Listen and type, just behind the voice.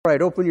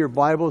right, open your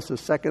Bibles to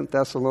 2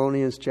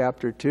 Thessalonians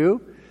chapter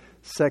 2.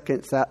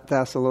 2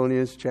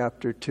 Thessalonians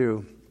chapter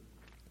 2.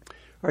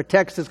 Our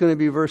text is going to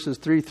be verses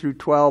 3 through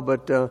 12,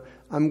 but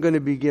I'm going to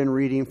begin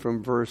reading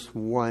from verse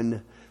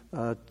 1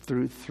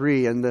 through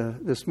 3. And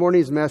this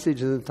morning's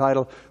message is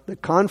entitled, The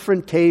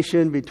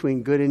Confrontation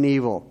Between Good and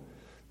Evil.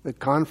 The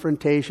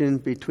Confrontation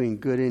Between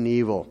Good and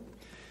Evil.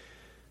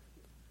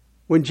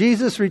 When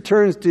Jesus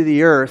returns to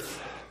the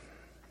earth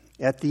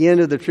at the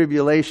end of the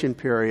tribulation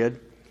period,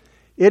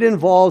 it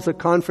involves a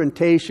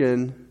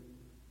confrontation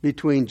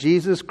between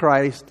Jesus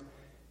Christ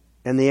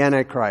and the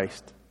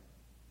Antichrist,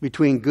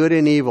 between good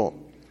and evil.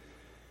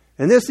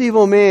 And this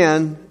evil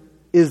man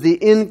is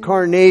the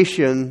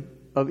incarnation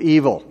of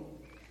evil.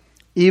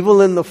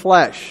 Evil in the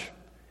flesh,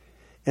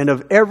 and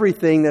of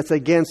everything that's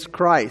against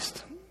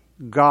Christ,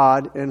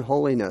 God, and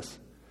holiness.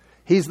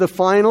 He's the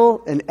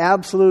final and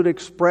absolute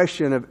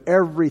expression of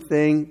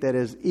everything that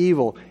is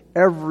evil,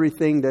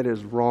 everything that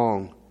is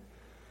wrong.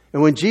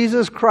 And when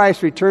Jesus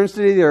Christ returns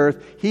to the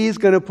earth, He's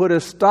going to put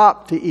a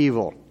stop to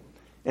evil.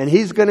 And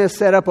He's going to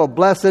set up a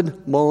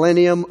blessed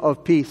millennium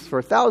of peace for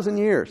 1,000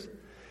 years.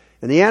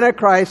 And the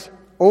Antichrist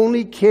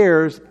only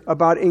cares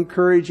about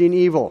encouraging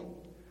evil.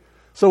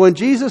 So when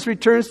Jesus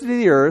returns to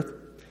the earth,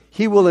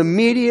 He will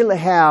immediately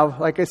have,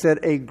 like I said,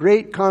 a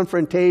great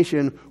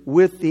confrontation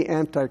with the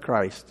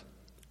Antichrist.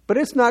 But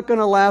it's not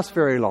going to last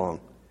very long.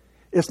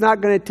 It's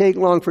not going to take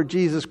long for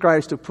Jesus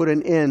Christ to put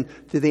an end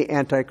to the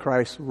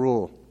Antichrist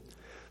rule.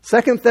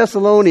 2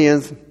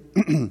 Thessalonians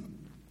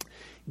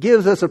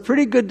gives us a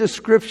pretty good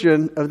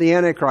description of the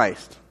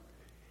Antichrist.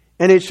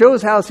 And it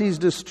shows how he's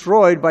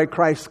destroyed by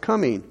Christ's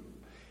coming.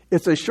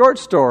 It's a short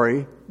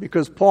story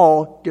because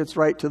Paul gets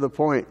right to the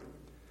point.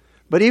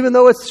 But even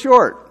though it's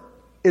short,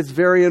 it's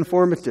very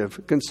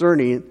informative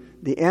concerning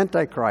the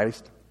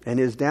Antichrist and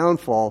his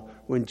downfall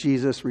when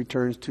Jesus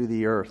returns to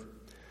the earth.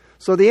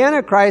 So the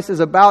Antichrist is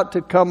about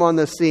to come on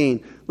the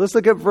scene. Let's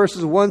look at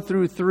verses 1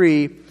 through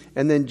 3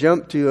 and then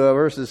jump to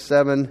verses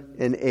 7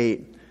 and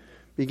 8.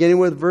 Beginning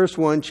with verse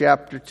 1,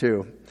 chapter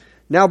 2.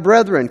 Now,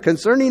 brethren,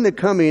 concerning the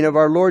coming of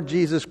our Lord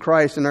Jesus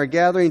Christ and our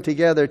gathering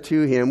together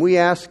to Him, we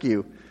ask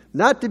you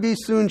not to be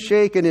soon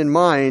shaken in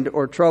mind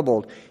or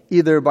troubled,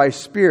 either by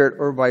spirit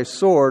or by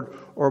sword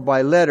or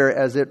by letter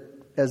as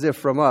if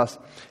from us,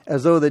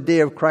 as though the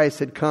day of Christ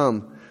had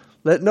come.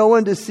 Let no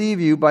one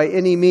deceive you by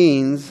any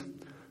means,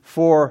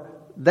 for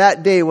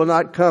that day will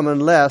not come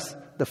unless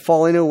the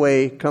falling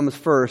away comes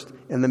first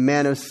and the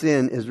man of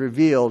sin is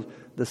revealed,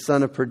 the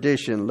son of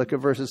perdition. Look at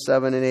verses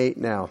 7 and 8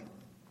 now.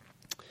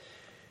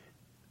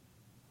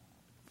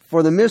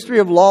 For the mystery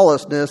of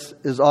lawlessness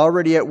is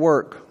already at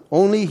work.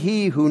 Only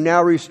he who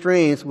now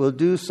restrains will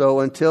do so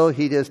until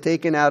he is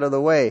taken out of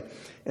the way.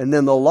 And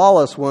then the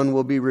lawless one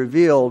will be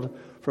revealed,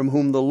 from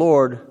whom the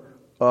Lord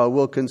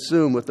will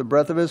consume with the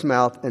breath of His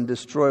mouth and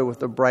destroy with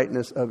the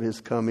brightness of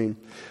His coming.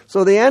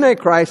 So the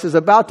Antichrist is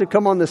about to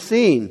come on the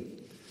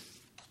scene.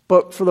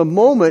 But for the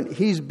moment,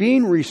 he's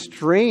being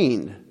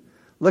restrained.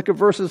 Look at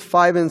verses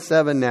 5 and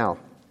 7 now.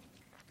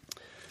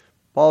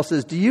 Paul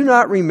says, Do you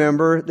not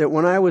remember that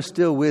when I was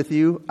still with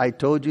you, I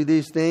told you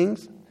these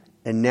things?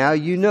 And now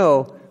you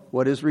know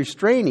what is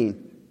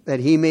restraining, that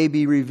He may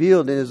be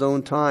revealed in His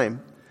own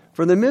time.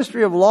 For the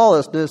mystery of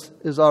lawlessness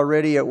is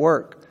already at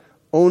work.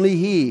 Only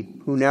he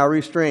who now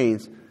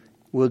restrains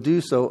will do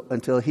so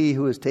until he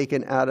who is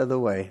taken out of the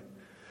way.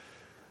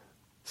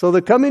 So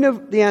the coming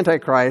of the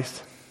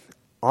Antichrist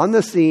on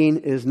the scene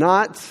is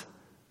not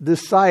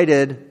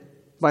decided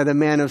by the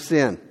man of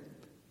sin.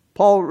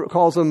 Paul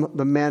calls him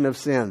the man of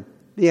sin,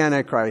 the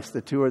Antichrist.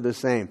 The two are the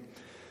same.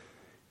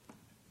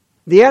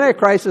 The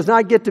Antichrist does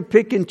not get to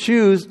pick and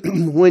choose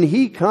when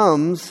he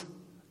comes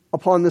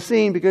upon the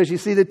scene, because you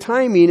see the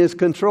timing is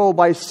controlled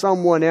by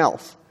someone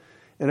else.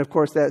 And of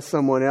course that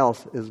someone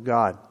else is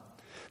God.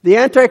 The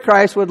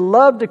Antichrist would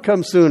love to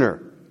come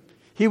sooner.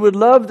 He would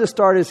love to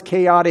start his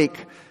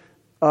chaotic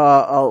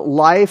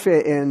life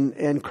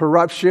and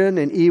corruption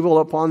and evil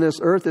upon this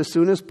earth as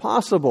soon as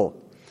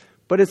possible.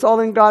 But it's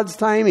all in God's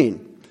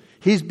timing.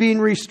 He's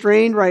being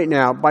restrained right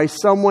now by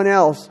someone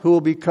else who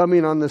will be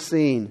coming on the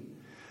scene.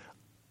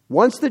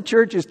 Once the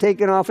church is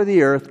taken off of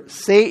the earth,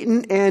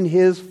 Satan and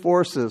his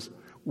forces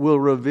will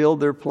reveal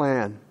their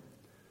plan.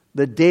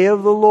 The day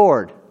of the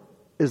Lord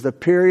is the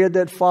period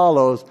that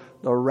follows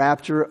the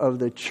rapture of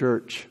the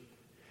church.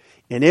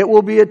 And it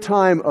will be a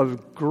time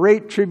of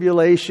great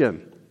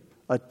tribulation,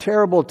 a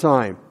terrible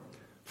time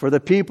for the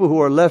people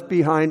who are left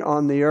behind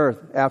on the earth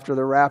after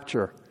the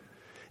rapture.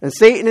 And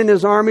Satan and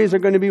his armies are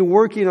going to be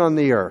working on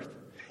the earth.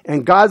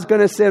 And God's going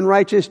to send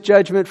righteous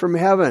judgment from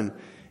heaven.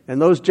 And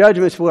those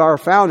judgments are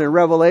found in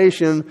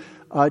Revelation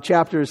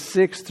chapters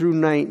 6 through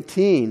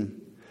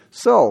 19.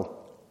 So,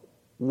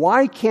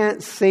 why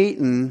can't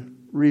Satan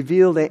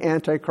reveal the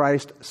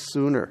Antichrist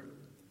sooner?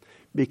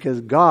 Because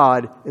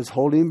God is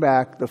holding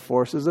back the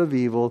forces of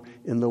evil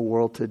in the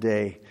world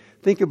today.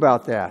 Think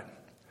about that.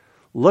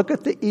 Look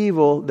at the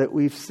evil that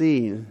we've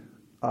seen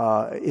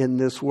in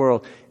this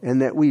world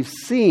and that we've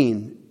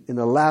seen in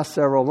the last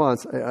several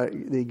months.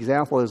 The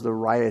example is the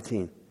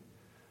rioting.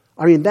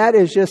 I mean, that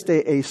is just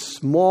a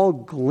small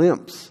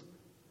glimpse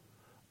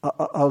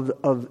of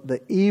the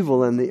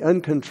evil and the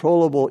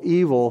uncontrollable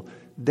evil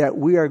that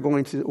we are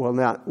going to, well,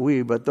 not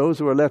we, but those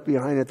who are left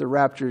behind at the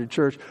raptured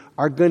church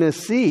are going to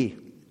see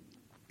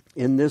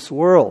in this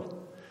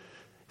world.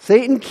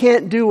 Satan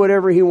can't do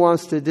whatever he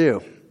wants to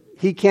do.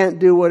 He can't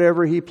do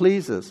whatever he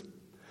pleases.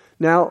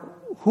 Now,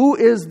 who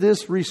is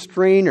this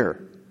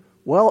restrainer?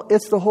 Well,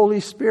 it's the Holy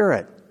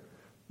Spirit.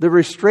 The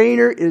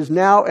restrainer is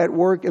now at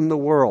work in the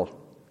world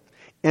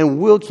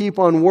and will keep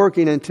on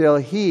working until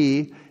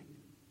he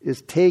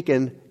is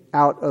taken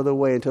out of the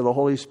way, until the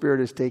Holy Spirit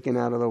is taken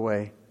out of the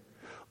way.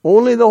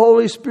 Only the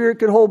Holy Spirit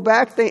can hold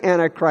back the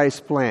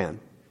Antichrist plan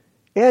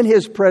and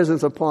his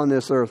presence upon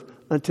this earth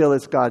until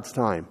it's God's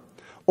time.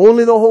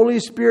 Only the Holy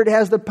Spirit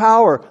has the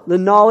power, the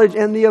knowledge,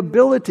 and the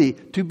ability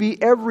to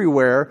be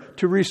everywhere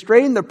to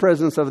restrain the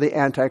presence of the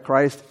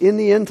Antichrist in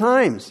the end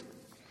times.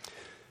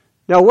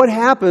 Now, what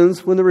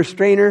happens when the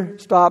restrainer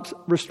stops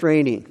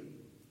restraining?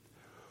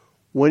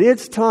 When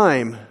it's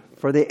time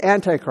for the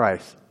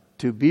Antichrist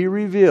to be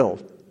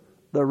revealed,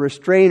 the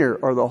restrainer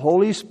or the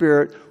Holy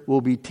Spirit will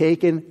be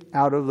taken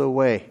out of the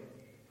way.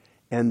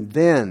 And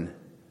then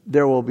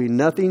there will be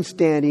nothing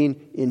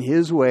standing in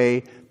his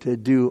way to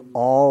do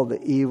all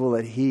the evil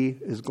that he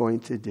is going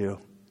to do.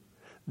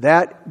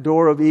 That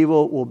door of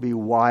evil will be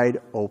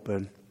wide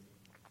open.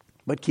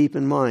 But keep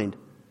in mind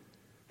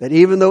that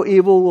even though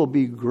evil will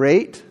be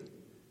great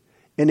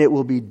and it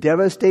will be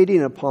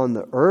devastating upon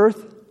the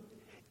earth,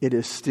 it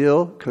is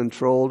still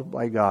controlled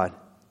by God.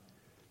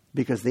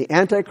 Because the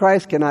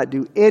Antichrist cannot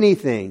do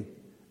anything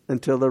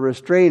until the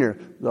restrainer,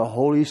 the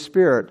Holy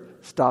Spirit,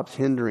 stops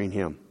hindering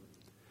him.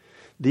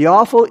 The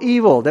awful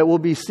evil that will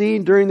be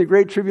seen during the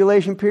Great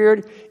Tribulation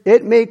period,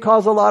 it may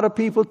cause a lot of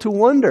people to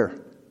wonder,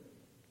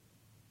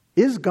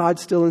 is God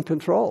still in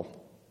control?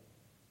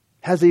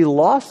 Has he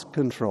lost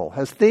control?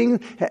 Have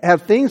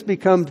things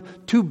become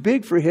too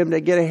big for him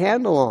to get a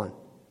handle on?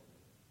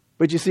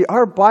 But you see,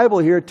 our Bible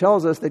here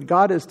tells us that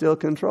God is still in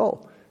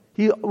control.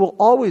 He will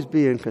always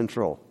be in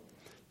control.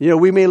 You know,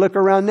 we may look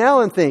around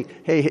now and think,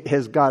 hey,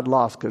 has God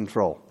lost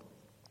control?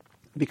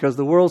 Because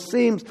the world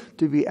seems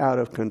to be out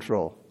of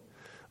control.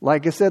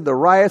 Like I said, the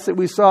riots that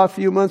we saw a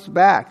few months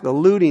back, the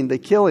looting, the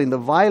killing, the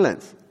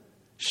violence,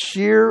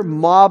 sheer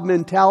mob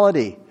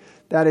mentality,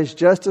 that is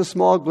just a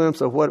small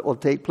glimpse of what will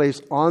take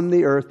place on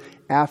the earth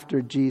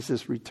after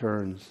Jesus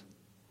returns.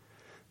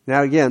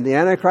 Now again, the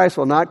Antichrist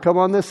will not come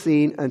on the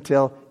scene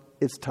until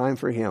it's time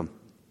for him.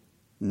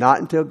 Not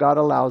until God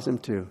allows him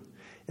to.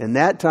 And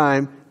that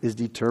time is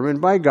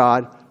determined by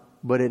God,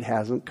 but it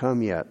hasn't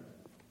come yet.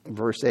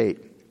 Verse 8.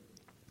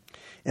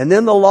 And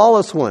then the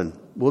lawless one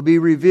will be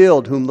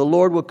revealed, whom the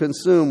Lord will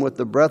consume with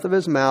the breath of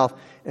his mouth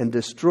and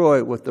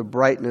destroy with the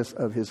brightness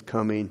of his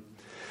coming.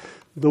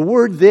 The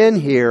word then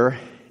here,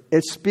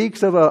 it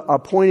speaks of a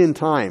point in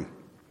time.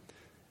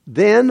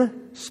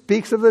 Then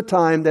speaks of the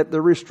time that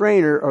the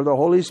restrainer or the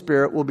Holy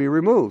Spirit will be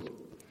removed.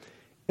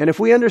 And if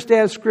we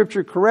understand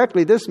Scripture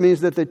correctly, this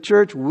means that the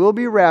church will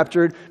be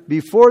raptured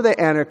before the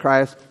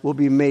Antichrist will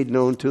be made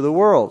known to the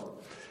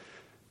world.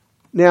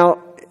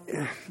 Now,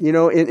 you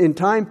know, in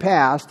time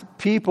past,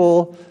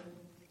 people,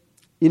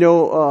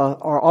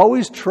 are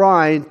always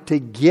trying to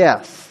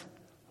guess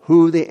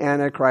who the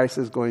Antichrist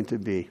is going to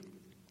be.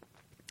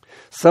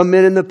 Some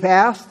men in the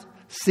past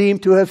seem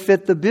to have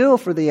fit the bill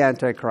for the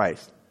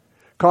Antichrist,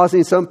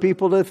 causing some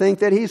people to think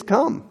that he's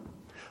come.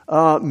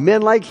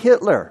 Men like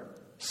Hitler,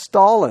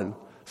 Stalin,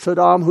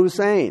 Saddam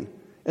Hussein,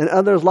 and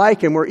others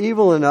like him were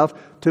evil enough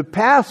to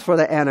pass for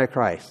the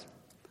Antichrist.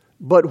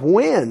 But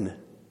when?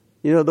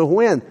 The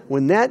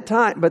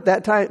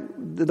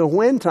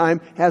when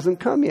time hasn't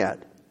come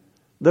yet.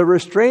 The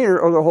restrainer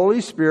or the Holy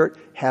Spirit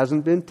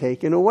hasn't been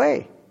taken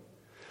away.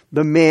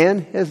 The man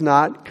has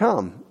not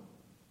come.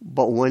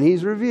 But when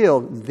he's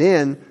revealed,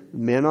 then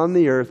men on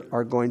the earth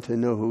are going to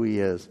know who he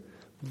is.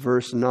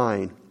 Verse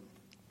 9.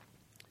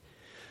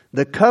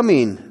 The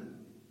coming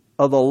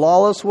of the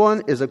lawless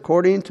one is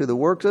according to the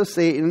works of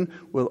Satan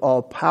with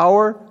all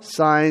power,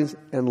 signs,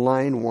 and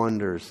lying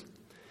wonders.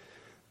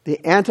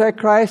 The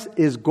Antichrist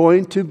is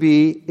going to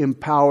be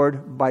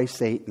empowered by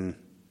Satan.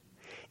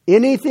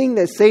 Anything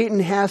that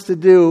Satan has to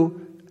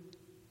do,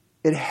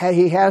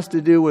 he has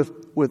to do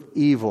with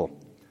evil.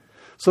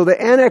 So the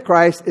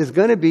Antichrist is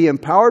going to be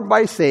empowered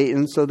by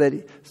Satan so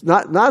that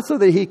not so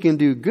that he can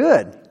do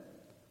good,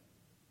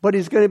 but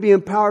he's going to be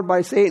empowered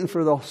by Satan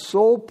for the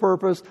sole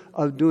purpose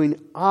of doing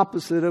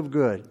opposite of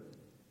good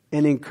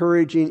and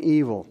encouraging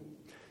evil.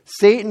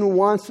 Satan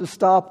wants to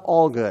stop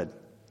all good.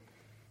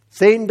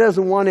 Satan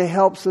doesn't want to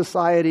help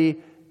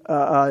society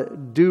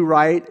do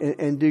right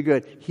and do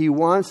good. He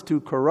wants to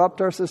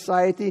corrupt our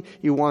society.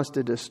 He wants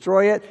to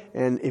destroy it.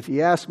 And if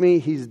you ask me,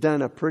 he's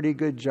done a pretty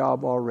good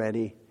job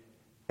already.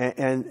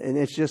 And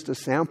it's just a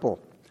sample.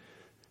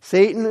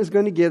 Satan is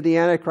going to give the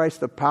Antichrist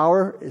the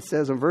power, it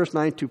says in verse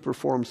 9, to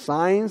perform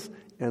signs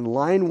and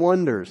lying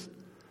wonders.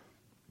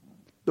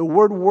 The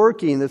word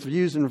working that's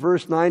used in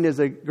verse 9 is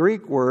a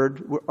Greek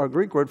word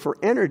for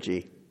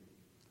energy,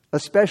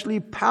 especially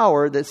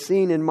power that's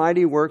seen in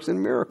mighty works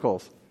and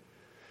miracles.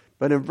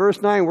 But in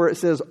verse 9 where it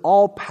says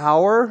all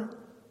power,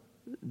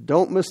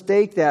 don't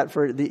mistake that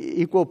for the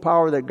equal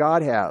power that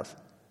God has.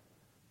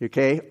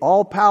 Okay?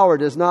 All power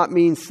does not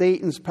mean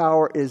Satan's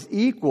power is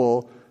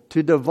equal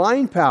to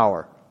divine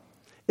power.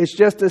 It's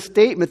just a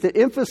statement that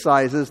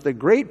emphasizes the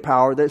great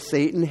power that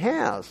Satan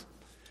has.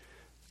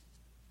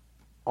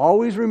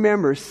 Always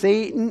remember,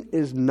 Satan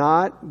is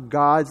not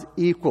God's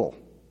equal.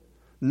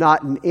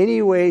 Not in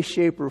any way,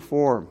 shape, or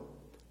form.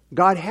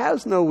 God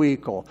has no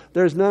equal.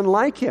 There's none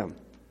like him.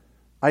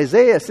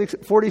 Isaiah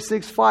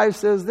 46:5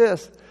 says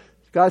this.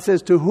 God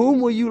says, to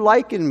whom will you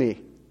liken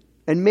me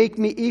and make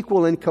me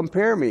equal and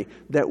compare me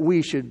that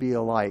we should be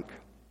alike?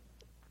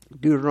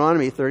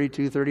 Deuteronomy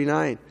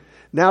 32:39.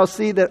 Now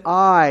see that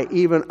I,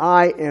 even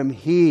I, am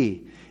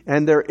He,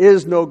 and there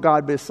is no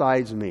God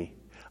besides me.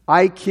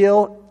 I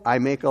kill, I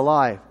make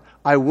alive.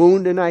 I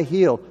wound and I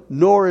heal,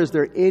 nor is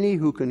there any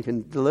who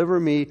can deliver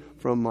me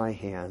from my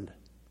hand.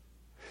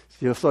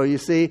 So you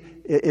see,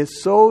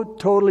 it's so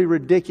totally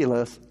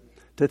ridiculous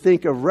to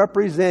think of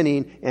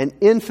representing an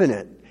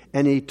infinite,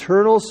 an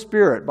eternal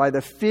spirit by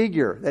the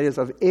figure, that is,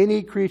 of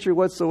any creature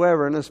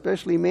whatsoever, and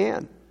especially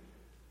man.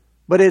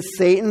 But it's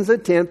Satan's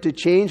attempt to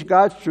change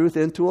God's truth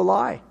into a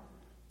lie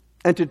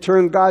and to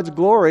turn God's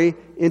glory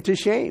into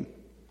shame.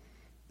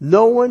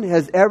 No one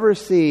has ever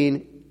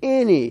seen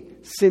any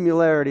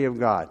similarity of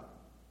God,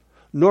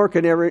 nor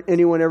can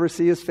anyone ever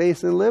see his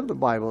face and live, the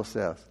Bible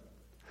says.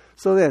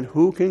 So then,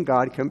 who can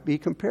God be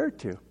compared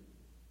to?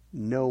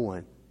 No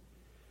one.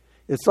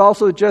 It's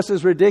also just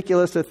as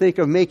ridiculous to think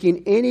of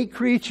making any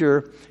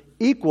creature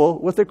equal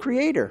with the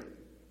Creator,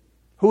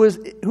 who is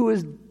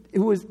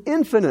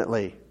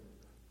infinitely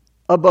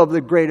above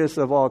the greatest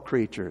of all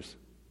creatures,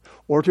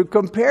 or to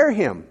compare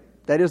him,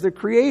 that is the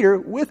Creator,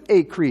 with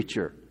a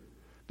creature,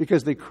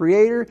 because the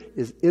Creator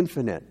is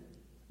infinite,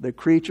 the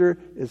creature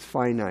is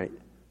finite.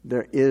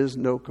 There is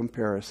no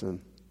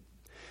comparison.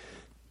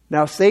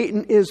 Now,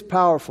 Satan is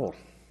powerful,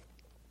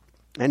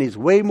 and he's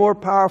way more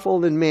powerful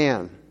than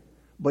man,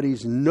 but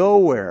he's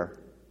nowhere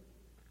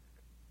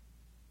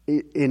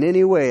in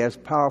any way as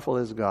powerful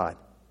as God.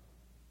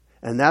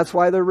 And that's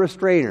why the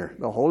restrainer,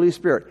 the Holy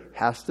Spirit,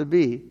 has to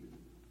be,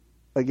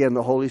 again,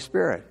 the Holy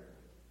Spirit.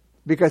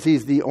 Because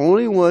he's the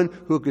only one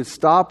who could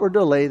stop or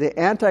delay the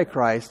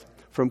Antichrist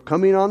from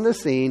coming on the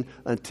scene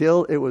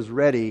until it was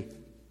ready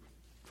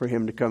for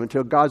him to come,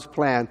 until God's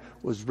plan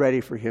was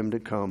ready for him to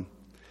come.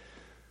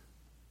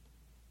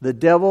 The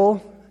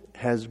devil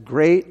has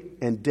great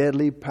and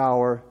deadly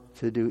power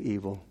to do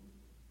evil.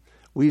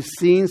 We've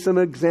seen some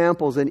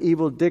examples in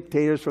evil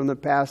dictators from the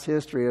past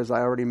history, as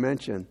I already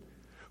mentioned,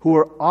 who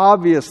were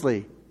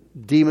obviously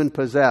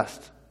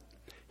demon-possessed.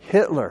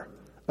 Hitler,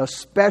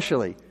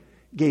 especially,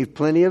 gave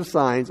plenty of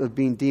signs of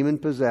being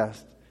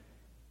demon-possessed.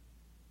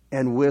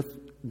 And with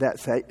that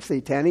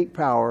satanic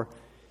power,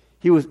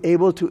 he was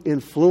able to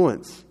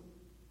influence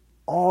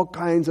all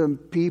kinds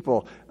of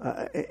people.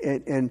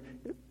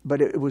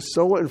 But it was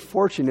so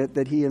unfortunate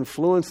that he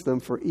influenced them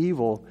for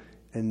evil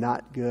and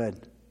not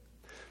good.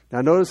 Now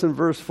notice in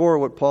verse 4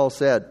 what Paul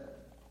said.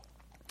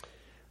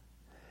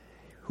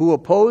 Who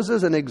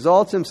opposes and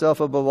exalts himself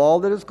above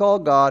all that is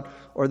called God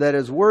or that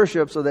is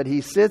worshipped, so that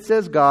he sits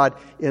as God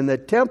in the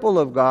temple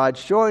of God,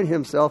 showing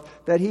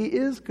himself that he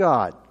is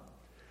God.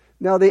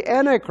 Now the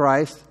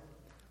Antichrist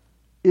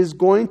is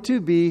going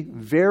to be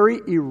very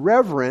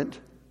irreverent,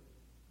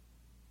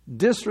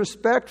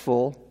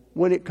 disrespectful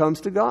when it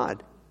comes to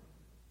God.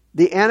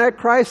 The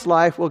Antichrist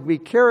life will be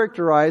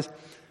characterized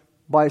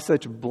by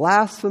such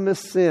blasphemous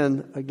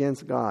sin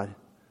against God.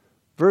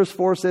 Verse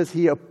 4 says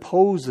he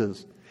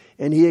opposes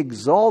and he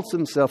exalts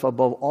himself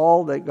above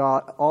all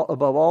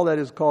that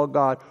is called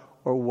God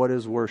or what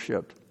is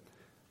worshipped.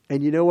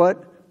 And you know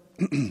what?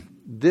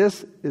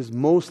 This is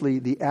mostly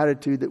the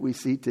attitude that we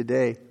see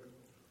today.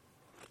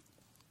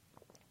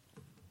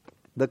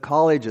 The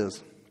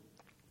colleges,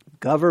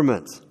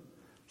 governments,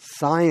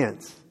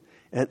 science,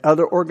 and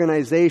other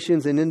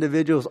organizations and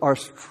individuals are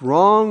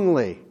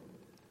strongly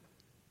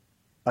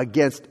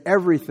against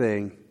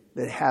everything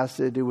that has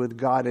to do with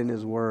God and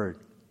His Word.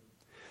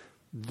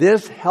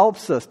 This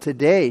helps us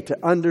today to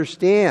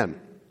understand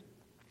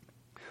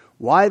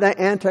why the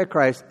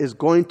Antichrist is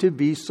going to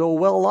be so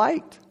well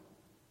liked.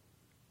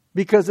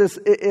 Because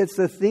it's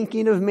the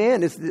thinking of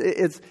man.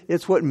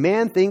 It's what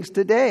man thinks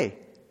today.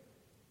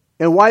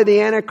 And why the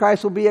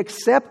Antichrist will be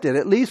accepted,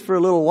 at least for a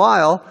little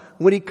while,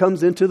 when he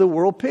comes into the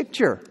world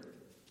picture.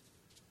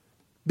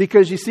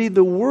 Because you see,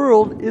 the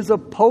world is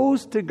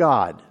opposed to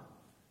God.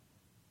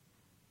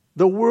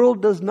 The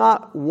world does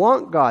not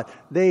want God.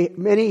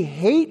 Many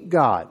hate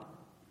God.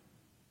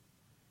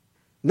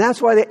 And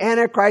that's why the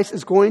Antichrist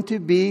is going to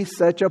be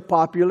such a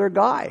popular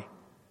guy.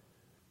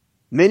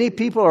 Many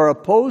people are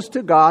opposed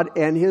to God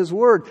and His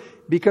Word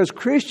because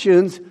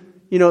Christians,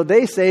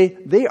 they say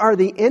they are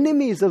the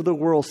enemies of the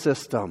world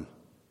system.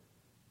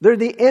 They're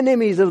the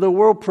enemies of the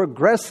world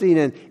progressing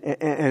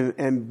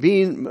and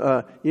being,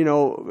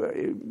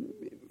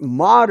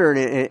 modern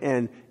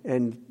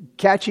and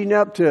catching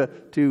up to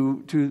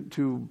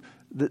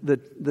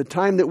the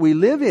time that we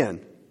live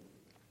in.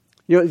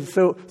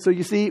 So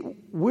you see,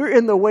 we're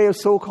in the way of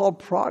so-called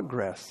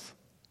progress.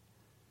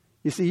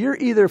 You see, you're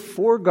either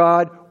for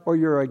God or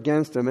you're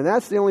against Him. And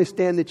that's the only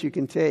stand that you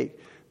can take.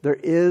 There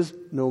is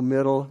no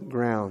middle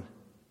ground.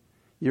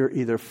 You're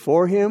either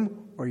for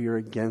Him or you're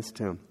against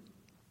Him.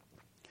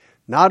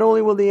 Not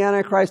only will the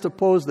Antichrist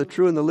oppose the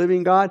true and the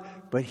living God,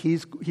 but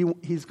he's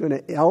going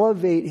to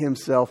elevate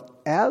himself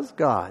as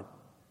God,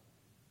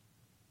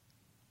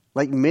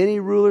 like many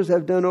rulers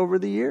have done over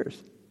the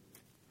years.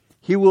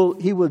 He will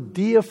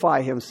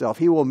deify himself.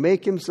 He will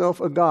make himself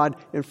a God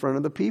in front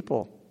of the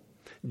people.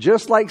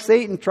 Just like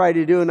Satan tried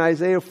to do in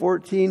Isaiah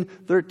 14,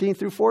 13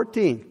 through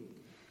 14.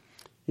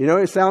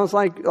 It sounds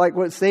like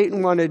what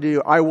Satan wanted to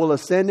do. I will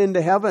ascend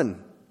into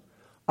heaven.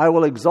 I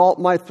will exalt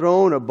my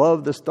throne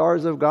above the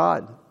stars of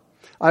God.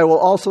 I will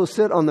also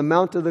sit on the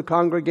mount of the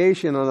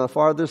congregation on the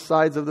farthest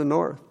sides of the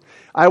north.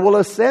 I will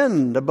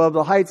ascend above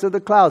the heights of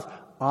the clouds.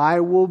 I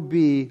will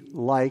be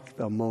like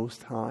the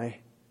Most High.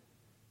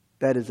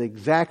 That is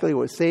exactly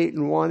what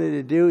Satan wanted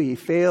to do. He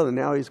failed, and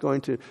now he's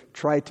going to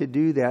try to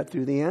do that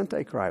through the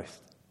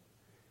Antichrist.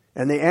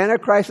 And the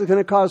Antichrist is going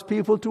to cause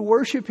people to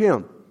worship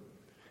him,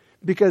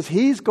 because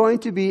he's going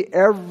to be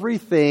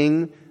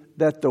everything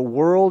that the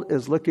world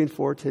is looking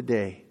for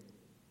today.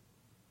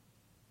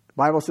 The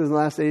Bible says in the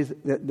last days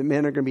that the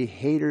men are going to be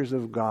haters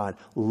of God,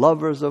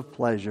 lovers of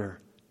pleasure.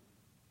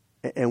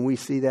 And we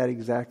see that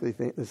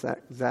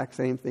exact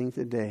same thing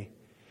today.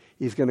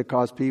 He's going to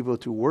cause people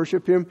to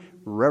worship him,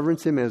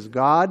 reverence him as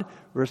God.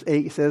 Verse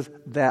 8 says,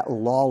 that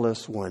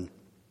lawless one.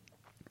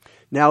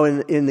 Now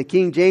in the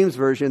King James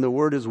Version, the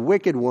word is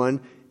wicked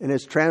one, and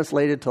it's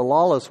translated to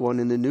lawless one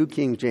in the New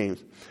King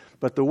James.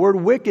 But the word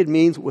wicked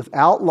means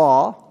without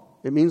law.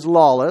 It means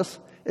lawless.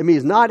 It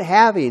means not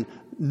having,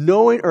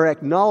 knowing, or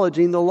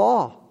acknowledging the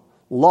law.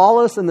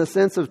 Lawless in the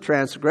sense of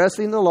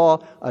transgressing the law,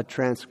 a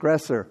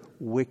transgressor,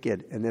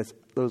 wicked. And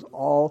those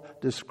all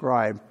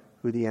describe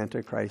who the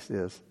Antichrist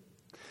is.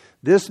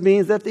 This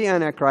means that the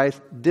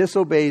Antichrist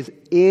disobeys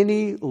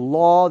any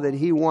law that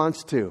he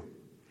wants to,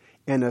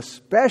 and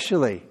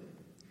especially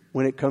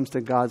when it comes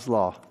to God's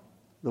law,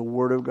 the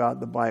Word of God,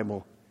 the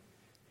Bible.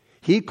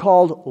 He's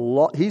called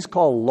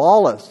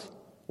lawless.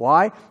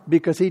 Why?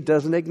 Because he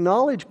doesn't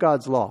acknowledge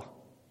God's law.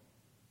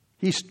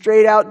 He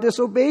straight out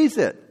disobeys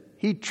it.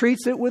 He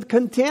treats it with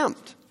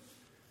contempt.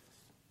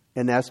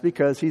 And that's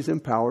because he's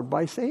empowered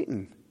by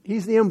Satan.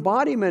 He's the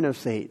embodiment of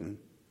Satan.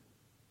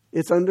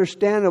 It's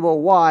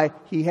understandable why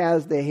he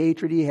has the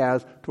hatred he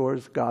has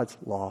towards God's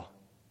law.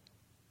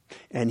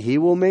 And he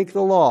will make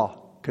the law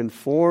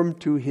conform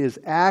to his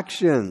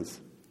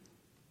actions.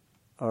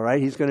 All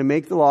right? He's going to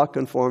make the law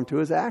conform to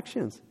his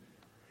actions.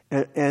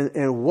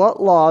 And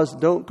what laws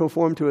don't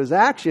conform to his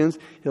actions,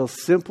 he'll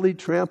simply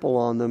trample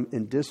on them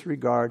in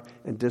disregard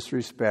and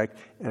disrespect.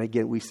 And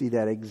again, we see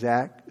that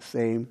exact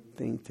same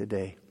thing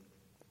today.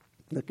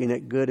 Looking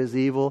at good as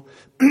evil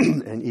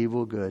and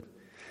evil good.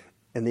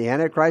 And the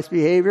Antichrist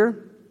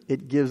behavior,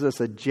 it gives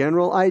us a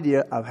general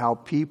idea of how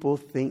people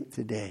think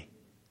today.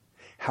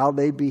 How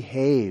they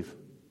behave.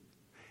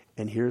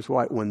 And here's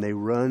why. When they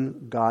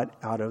run God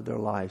out of their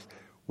lives.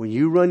 When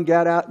you run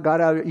God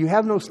out, you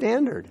have no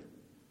standard.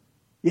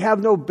 You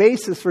have no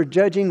basis for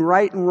judging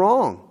right and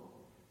wrong.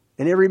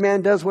 And every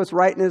man does what's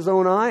right in his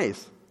own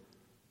eyes.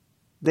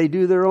 They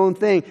do their own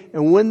thing.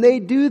 And when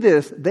they do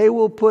this, they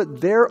will put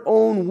their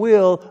own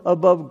will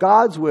above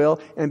God's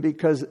will and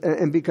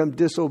become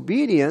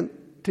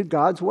disobedient to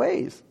God's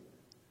ways.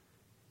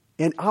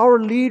 And our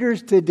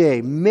leaders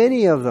today,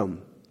 many of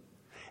them,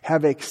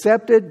 have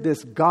accepted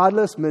this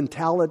godless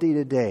mentality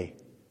today.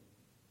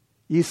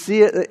 You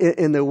see it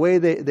in the way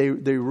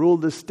they rule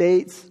the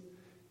states.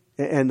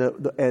 And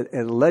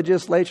the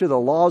legislature, the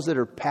laws that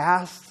are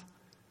passed.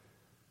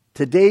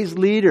 Today's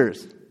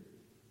leaders,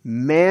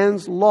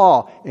 man's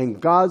law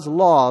and God's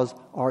laws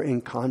are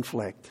in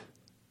conflict.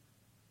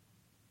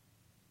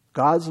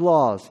 God's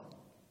laws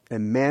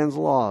and man's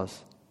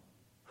laws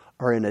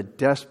are in a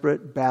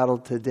desperate battle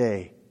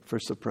today for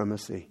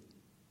supremacy.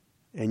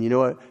 And you know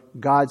what?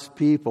 God's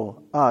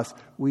people, us,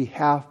 we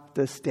have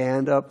to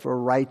stand up for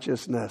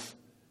righteousness.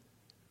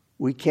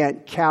 We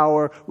can't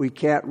cower. We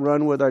can't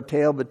run with our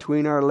tail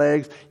between our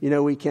legs.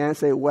 We can't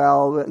say,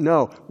 well,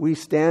 no. We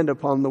stand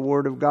upon the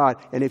Word of God.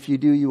 And if you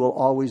do, you will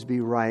always be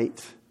right.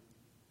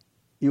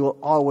 You will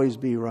always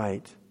be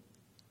right.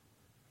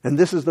 And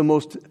this is the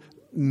most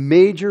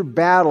major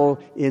battle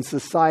in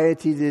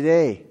society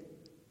today.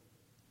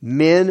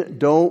 Men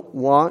don't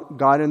want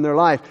God in their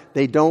life.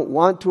 They don't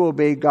want to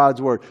obey God's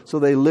Word. So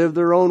they live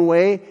their own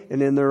way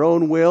and in their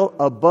own will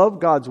above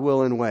God's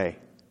will and way.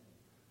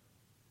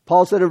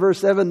 Paul said in verse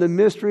 7, the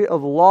mystery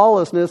of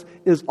lawlessness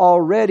is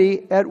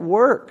already at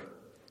work.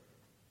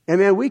 And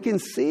man, we can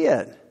see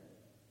it.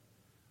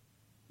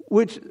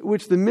 Which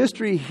the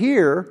mystery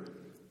here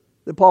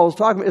that Paul is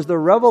talking about is the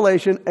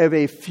revelation of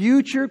a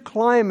future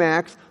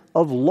climax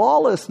of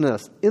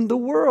lawlessness in the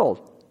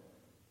world.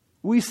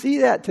 We see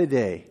that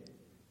today.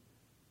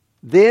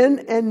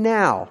 Then and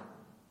now,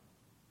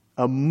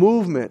 a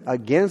movement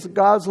against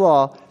God's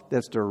law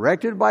that's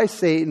directed by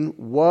Satan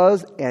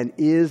was and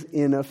is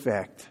in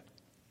effect.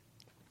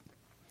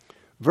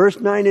 Verse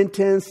 9 and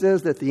 10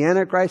 says that the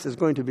Antichrist is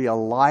going to be a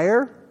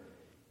liar.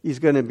 He's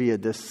going to be a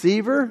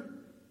deceiver.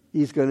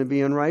 He's going to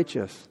be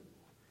unrighteous.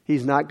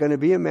 He's not going to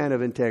be a man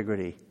of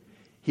integrity.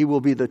 He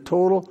will be the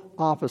total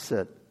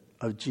opposite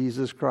of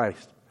Jesus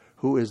Christ,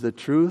 who is the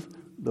truth,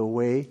 the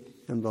way,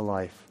 and the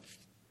life.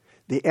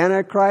 The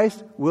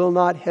Antichrist will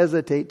not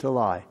hesitate to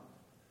lie,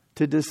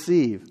 to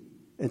deceive,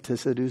 and to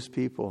seduce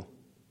people.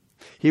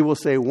 He will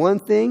say one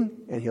thing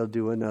and he'll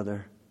do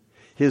another.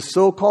 His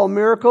so-called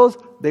miracles,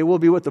 they will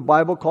be what the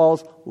Bible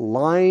calls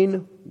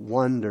lying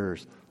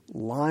wonders.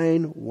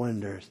 Lying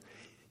wonders.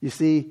 You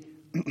see,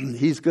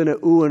 he's going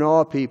to ooh and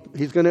awe people.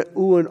 He's going to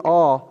ooh and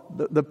awe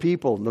the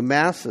people, the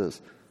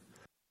masses.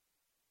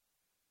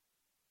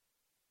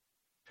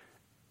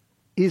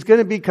 He's going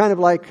to be kind of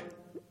like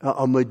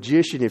a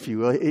magician, if you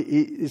will.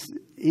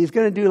 He's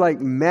going to do like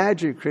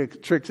magic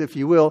tricks, if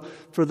you will,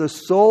 for the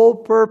sole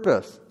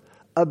purpose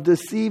of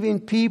deceiving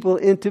people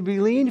into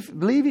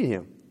believing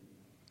him.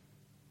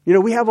 You know,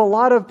 we have a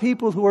lot of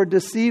people who are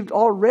deceived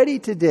already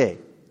today.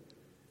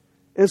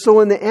 And so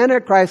when the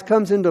Antichrist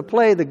comes into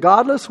play, the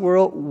godless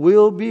world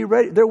will be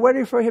ready. They're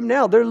waiting for him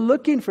now. They're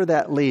looking for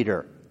that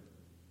leader.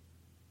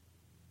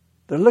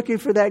 They're looking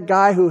for that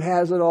guy who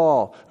has it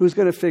all, who's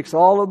going to fix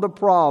all of the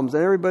problems,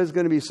 and everybody's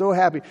going to be so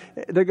happy.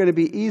 They're going to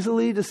be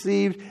easily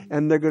deceived,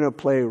 and they're going to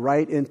play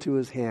right into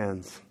his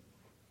hands.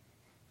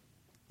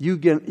 You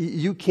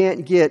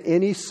can't get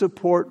any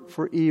support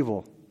for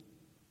evil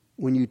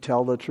when you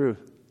tell the truth.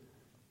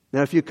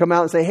 Now, if you come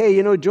out and say,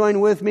 hey, join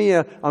with me,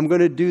 I'm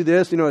going to do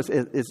this,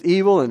 it's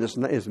evil and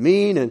it's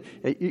mean, and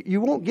you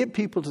won't get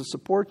people to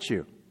support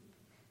you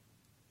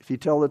if you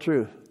tell the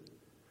truth.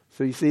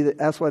 So you see,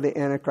 that's why the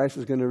Antichrist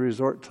is going to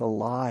resort to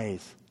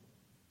lies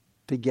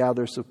to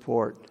gather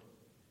support.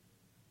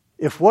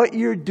 If what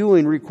you're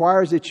doing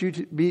requires that you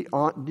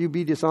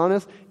be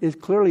dishonest, it's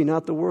clearly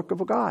not the work of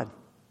a God.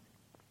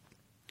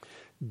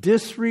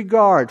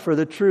 Disregard for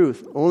the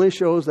truth only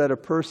shows that a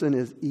person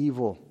is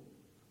evil.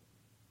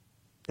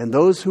 And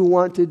those who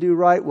want to do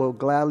right will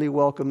gladly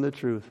welcome the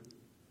truth.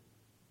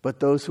 But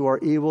those who are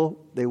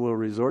evil, they will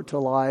resort to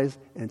lies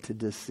and to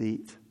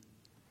deceit.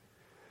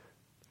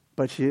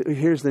 But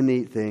here's the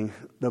neat thing.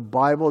 The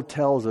Bible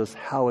tells us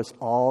how it's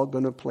all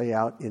going to play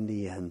out in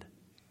the end.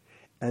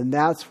 And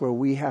that's where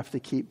we have to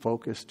keep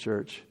focused,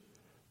 church.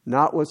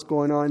 Not what's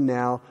going on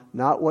now,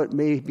 not what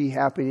may be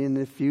happening in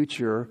the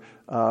future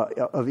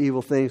of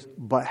evil things,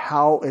 but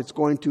how it's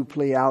going to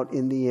play out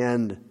in the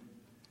end.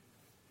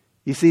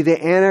 You see,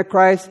 the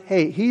Antichrist,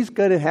 hey, he's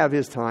going to have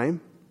his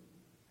time.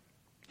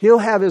 He'll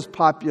have his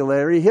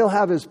popularity. He'll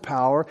have his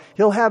power.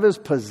 He'll have his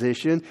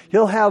position.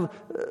 He'll have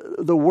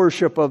the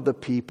worship of the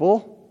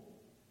people.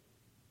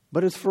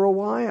 But it's for a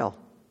while.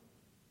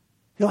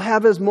 He'll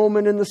have his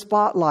moment in the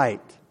spotlight.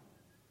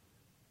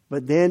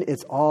 But then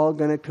it's all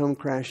going to come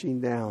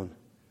crashing down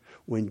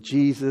when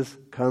Jesus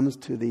comes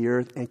to the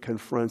earth and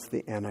confronts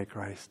the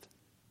Antichrist.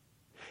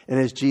 And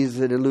as Jesus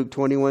said in Luke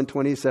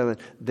 21:27,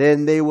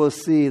 then they will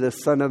see the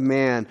Son of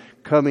Man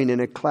coming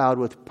in a cloud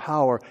with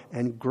power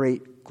and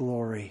great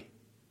glory.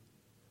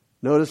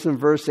 Notice in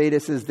verse 8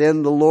 it says,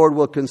 then the Lord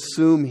will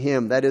consume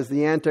him, that is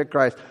the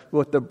Antichrist,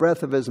 with the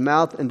breath of his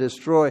mouth and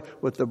destroy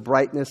with the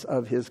brightness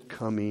of his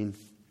coming.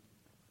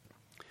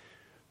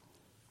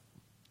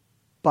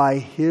 By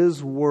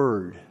his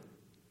word,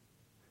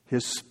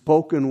 his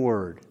spoken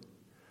word,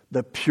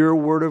 the pure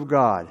word of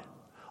God,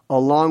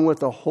 along with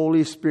the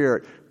Holy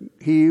Spirit,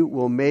 he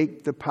will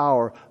make the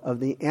power of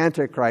the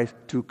Antichrist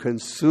to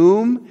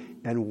consume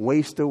and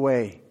waste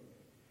away.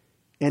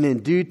 And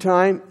in due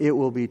time, it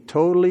will be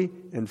totally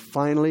and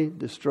finally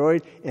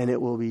destroyed, and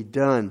it will be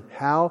done.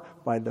 How?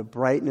 By the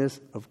brightness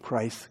of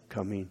Christ's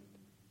coming.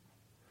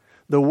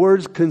 The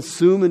words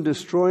consume and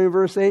destroy in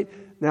verse 8.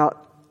 Now,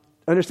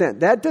 understand,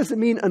 that doesn't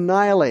mean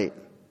annihilate.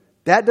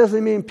 That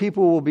doesn't mean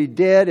people will be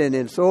dead and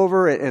it's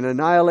over and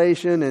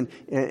annihilation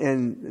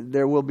and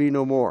there will be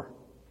no more.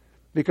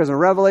 Because in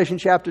Revelation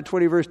chapter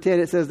 20 verse 10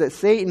 it says that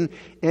Satan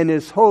and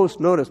his host,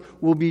 notice,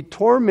 will be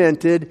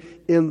tormented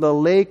in the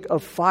lake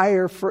of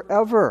fire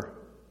forever.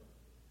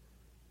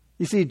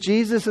 You see,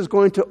 Jesus is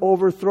going to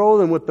overthrow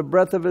them with the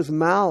breath of his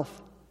mouth.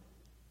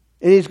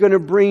 And he's going to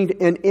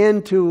bring an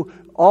end to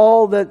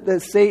all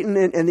that Satan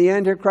and the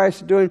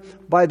Antichrist are doing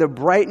by the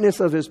brightness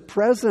of his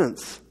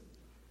presence.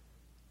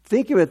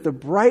 Think of it, the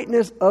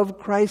brightness of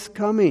Christ's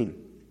coming.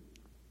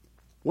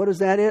 What is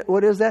that?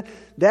 What is that?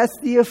 That's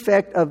the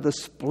effect of the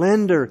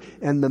splendor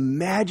and the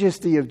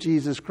majesty of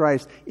Jesus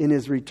Christ in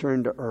his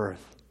return to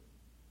earth.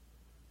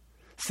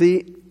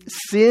 See,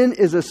 sin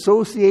is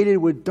associated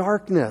with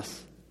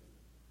darkness.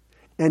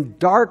 And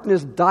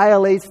darkness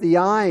dilates the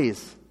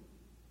eyes.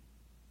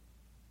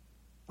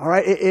 All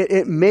right?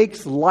 It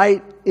makes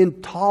light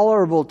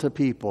intolerable to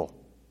people.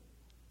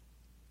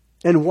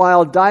 And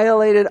while with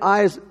dilated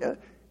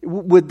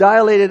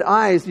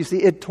eyes, you see,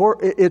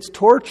 it's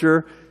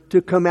torture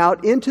to come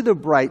out into the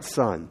bright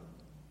sun.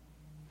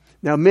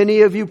 Now,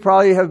 many of you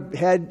probably have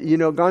had,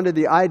 gone to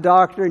the eye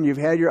doctor and you've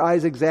had your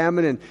eyes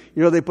examined, and,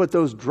 they put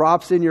those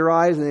drops in your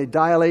eyes and they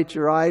dilate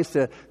your eyes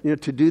to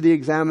do the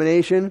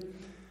examination.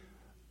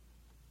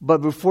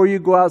 But before you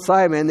go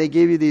outside, man, they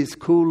give you these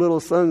cool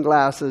little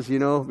sunglasses,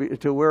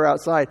 to wear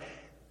outside.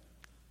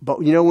 But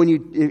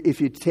when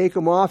if you take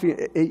them off,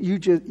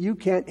 you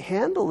can't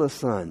handle the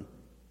sun.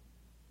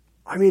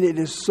 I mean, it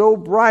is so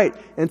bright.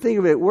 And think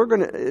of it,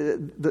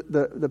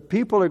 the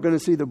people are going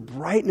to see the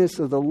brightness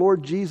of the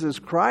Lord Jesus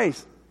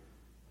Christ,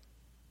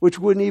 which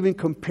wouldn't even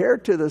compare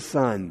to the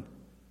sun.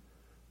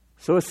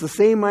 So it's the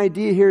same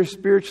idea here,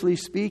 spiritually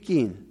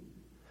speaking.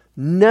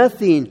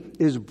 Nothing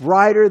is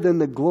brighter than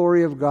the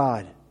glory of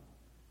God.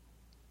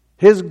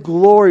 His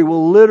glory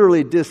will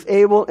literally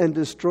disable and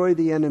destroy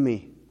the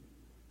enemy.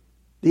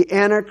 The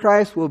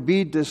Antichrist will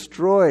be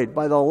destroyed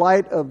by the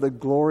light of the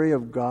glory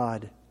of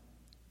God.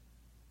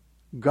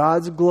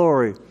 God's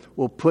glory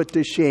will put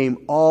to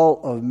shame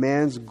all of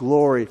man's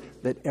glory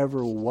that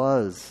ever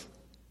was.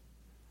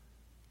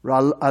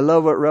 I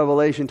love what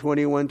Revelation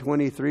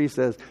 21:23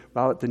 says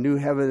about the new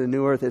heaven and the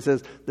new earth. It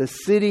says, the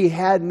city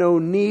had no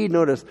need,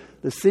 notice,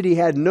 the city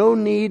had no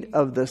need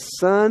of the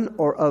sun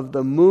or of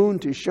the moon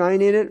to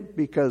shine in it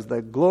because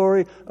the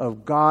glory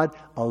of God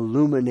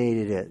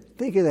illuminated it.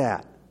 Think of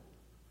that.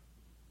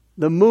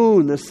 The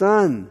moon, the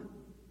sun,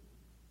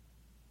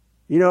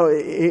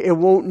 it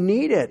won't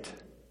need it.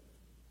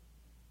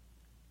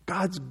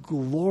 God's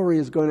glory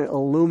is going to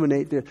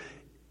illuminate it.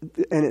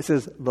 And it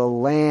says, the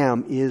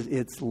Lamb is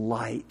its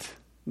light.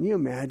 Can you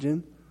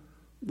imagine?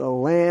 The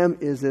Lamb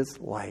is its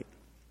light.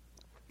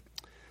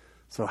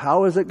 So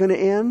how is it going to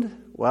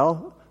end?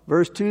 Well,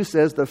 verse 2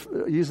 uses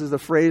the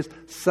phrase,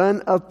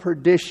 son of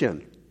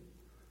perdition.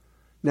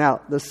 Now,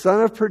 the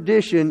son of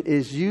perdition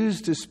is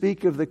used to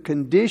speak of the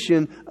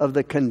condition of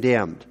the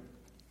condemned.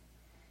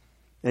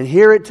 And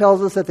here it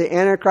tells us that the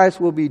Antichrist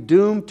will be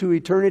doomed to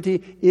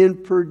eternity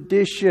in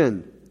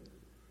perdition.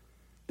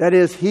 That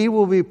is, he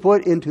will be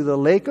put into the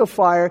lake of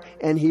fire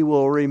and he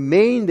will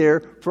remain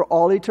there for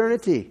all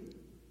eternity.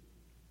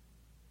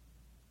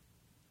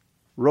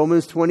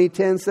 Romans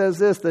 20:10 says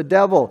this, the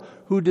devil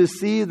who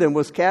deceived them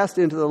was cast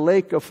into the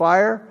lake of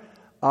fire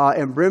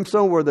and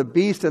brimstone where the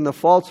beast and the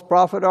false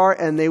prophet are,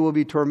 and they will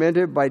be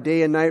tormented by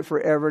day and night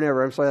forever and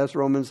ever.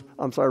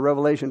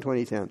 Revelation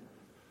 20:10.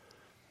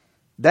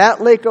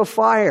 That lake of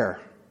fire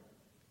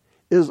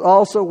is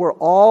also where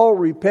all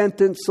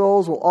repentant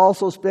souls will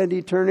also spend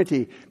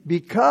eternity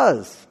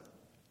because,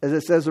 as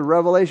it says in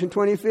Revelation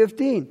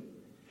 20:15,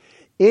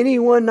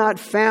 anyone not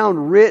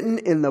found written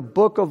in the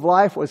book of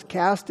life was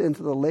cast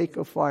into the lake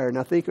of fire.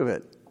 Now think of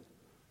it.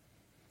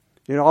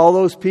 All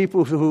those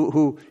people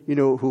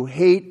who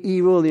hate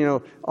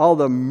evil, all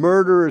the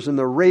murderers and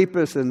the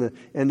rapists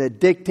and the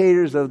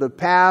dictators of the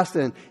past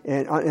and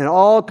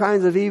all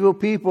kinds of evil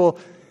people,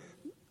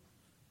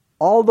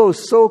 all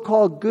those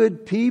so-called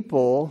good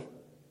people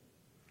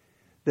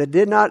that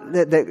did not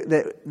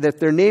that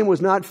their name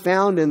was not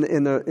found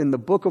in the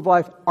book of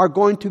life are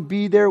going to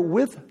be there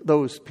with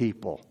those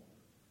people.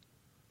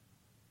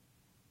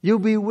 You'll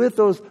be with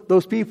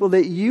those people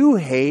that you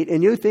hate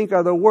and you think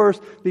are the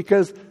worst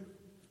because,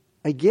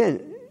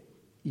 again,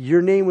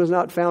 your name was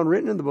not found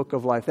written in the book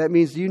of life. That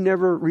means you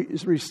never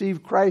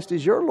received Christ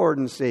as your Lord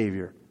and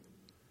Savior.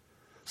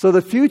 So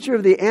the future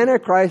of the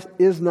Antichrist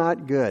is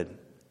not good,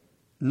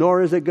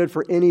 nor is it good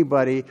for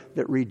anybody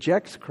that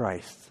rejects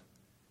Christ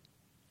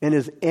and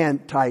is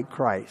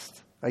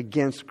anti-Christ,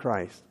 against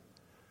Christ.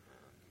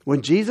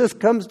 When Jesus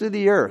comes to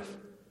the earth,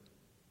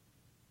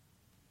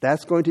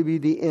 that's going to be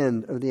the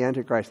end of the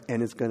Antichrist.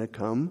 And it's going to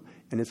come,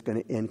 and it's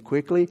going to end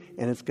quickly,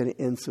 and it's going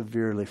to end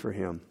severely for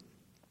him.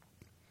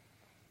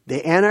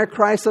 The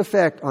Antichrist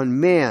effect on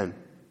man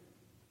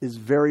is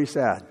very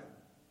sad.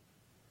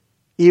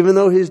 Even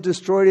though he's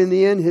destroyed in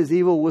the end, his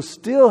evil will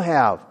still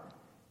have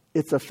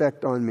its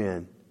effect on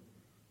men.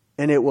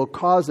 And it will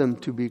cause them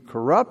to be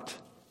corrupt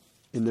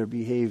in their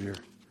behavior.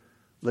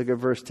 Look at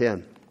verse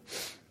 10.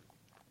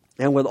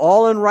 And with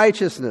all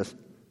unrighteousness,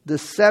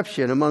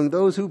 deception among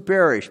those who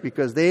perish,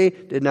 because they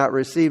did not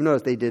receive,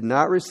 notice, they did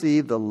not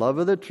receive the love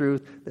of the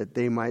truth that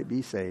they might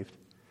be saved.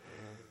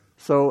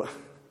 So,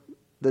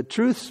 the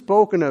truth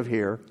spoken of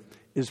here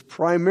is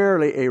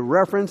primarily a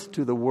reference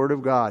to the Word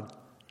of God.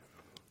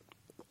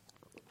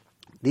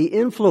 The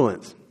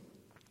influence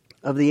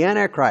of the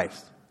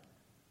Antichrist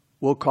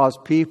will cause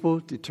people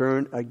to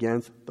turn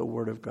against the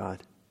Word of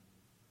God.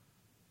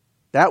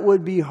 That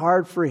would be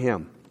hard for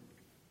him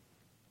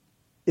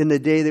in the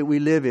day that we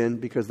live in,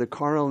 because the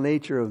carnal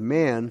nature of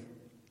man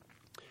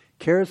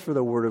cares for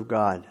the Word of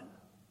God,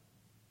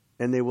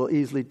 and they will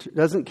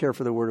doesn't care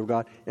for the Word of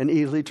God and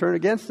easily turn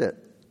against it.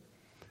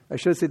 I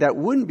should say that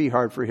wouldn't be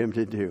hard for him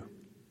to do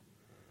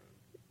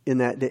in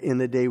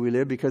the day we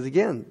live, because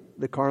again,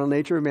 the carnal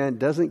nature of man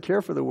doesn't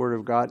care for the Word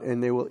of God,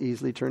 and they will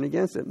easily turn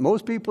against it.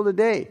 Most people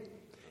today,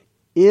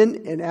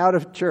 in and out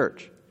of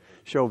church,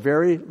 show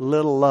very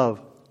little love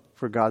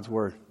for God's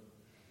Word.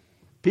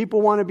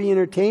 People want to be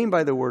entertained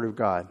by the Word of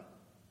God,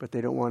 but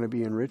they don't want to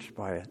be enriched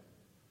by it.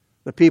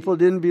 The people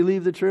didn't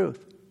believe the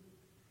truth.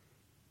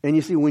 And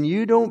you see, when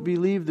you don't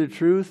believe the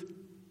truth,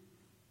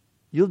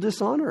 you'll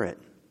dishonor it.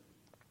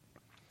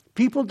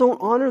 People don't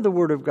honor the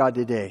Word of God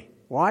today.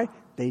 Why?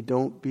 They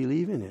don't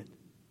believe in it.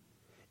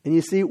 And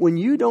you see, when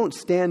you don't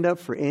stand up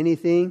for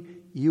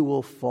anything, you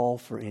will fall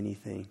for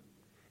anything.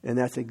 And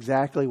that's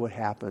exactly what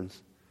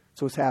happens.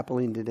 So what's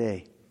happening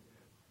today?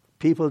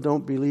 People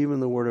don't believe in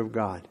the Word of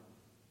God.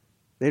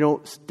 They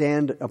don't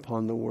stand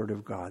upon the Word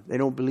of God. They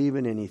don't believe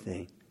in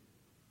anything.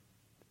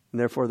 And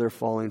therefore they're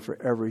falling for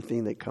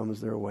everything that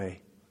comes their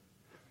way.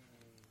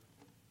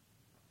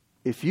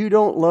 If you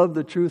don't love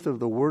the truth of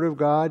the Word of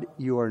God,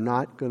 you are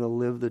not going to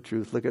live the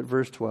truth. Look at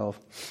verse 12.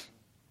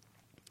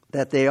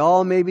 That they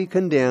all may be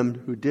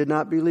condemned who did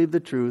not believe the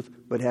truth,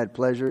 but had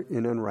pleasure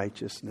in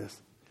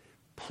unrighteousness.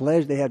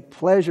 They had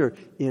pleasure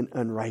in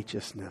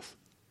unrighteousness.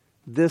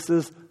 This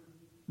is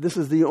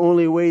the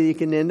only way you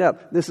can end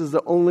up. This is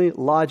the only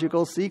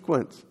logical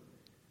sequence.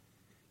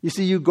 You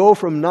see, you go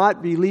from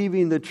not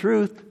believing the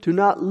truth to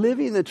not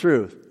living the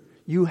truth.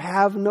 You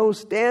have no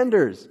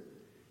standards.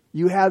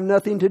 You have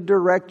nothing to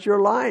direct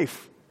your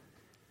life.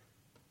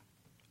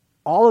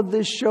 All of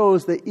this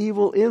shows the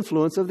evil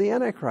influence of the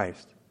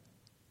Antichrist.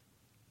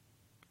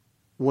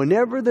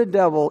 Whenever the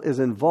devil is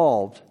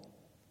involved,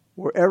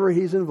 wherever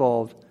he's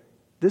involved,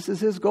 this is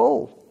his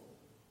goal.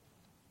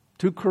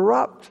 To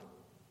corrupt,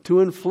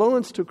 to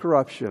influence to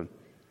corruption.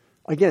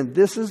 Again,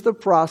 this is the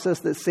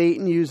process that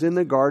Satan used in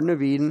the Garden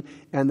of Eden,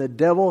 and the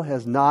devil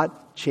has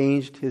not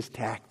changed his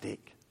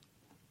tactic.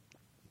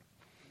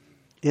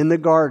 In the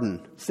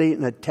garden,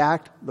 Satan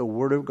attacked the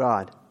Word of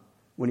God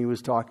when he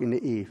was talking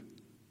to Eve.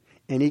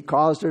 And he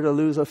caused her to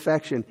lose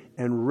affection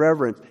and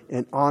reverence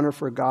and honor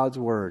for God's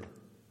Word.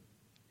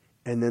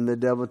 And then the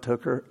devil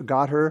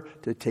got her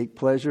to take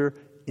pleasure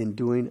in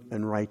doing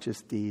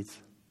unrighteous deeds.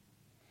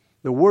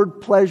 The word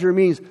pleasure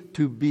means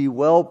to be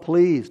well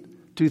pleased,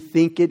 to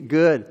think it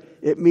good.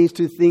 It means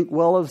to think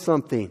well of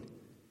something.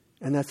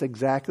 And that's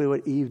exactly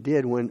what Eve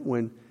did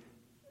when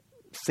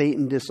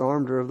Satan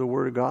disarmed her of the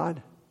Word of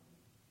God.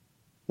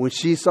 When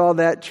she saw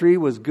that tree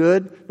was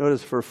good,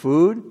 notice for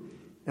food,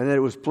 and that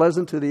it was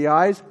pleasant to the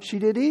eyes, she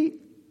did eat.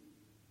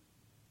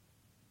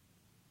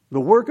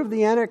 The work of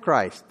the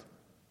Antichrist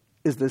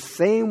is the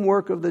same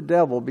work of the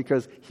devil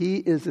because he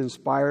is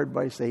inspired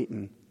by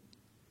Satan.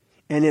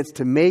 And it's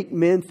to make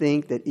men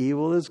think that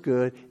evil is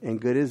good and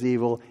good is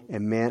evil,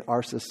 and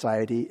our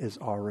society is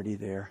already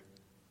there.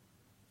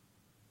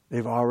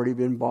 They've already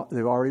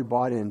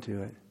bought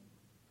into it.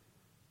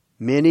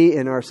 Many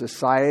in our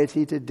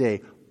society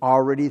today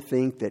already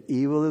think that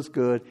evil is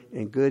good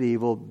and good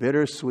evil,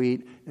 bitter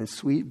sweet and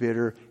sweet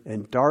bitter,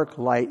 and dark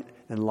light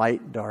and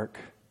light dark.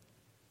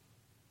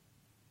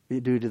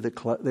 Due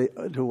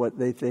to what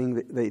they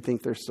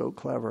think they're so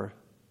clever,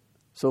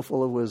 so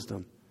full of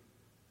wisdom.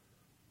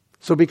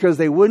 So because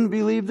they wouldn't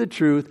believe the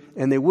truth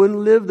and they wouldn't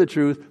live the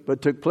truth,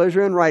 but took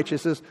pleasure in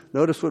righteousness,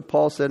 notice what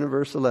Paul said in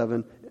verse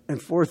 11.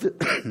 And for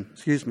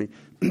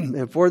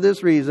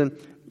this reason,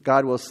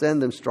 God will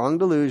send them strong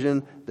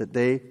delusion that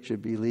they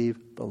should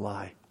believe the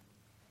lie.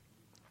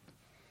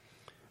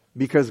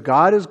 Because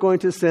God is going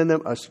to send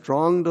them a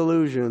strong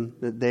delusion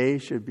that they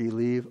should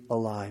believe a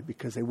lie,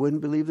 because they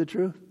wouldn't believe the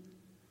truth.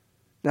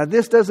 Now,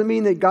 this doesn't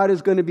mean that God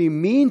is going to be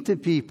mean to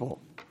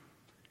people.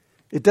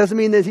 It doesn't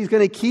mean that He's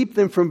going to keep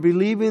them from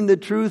believing the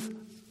truth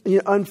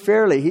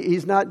unfairly.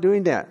 He's not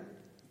doing that.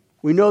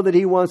 We know that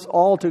He wants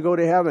all to go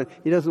to heaven.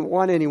 He doesn't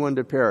want anyone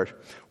to perish.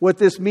 What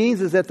this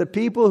means is that the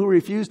people who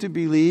refuse to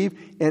believe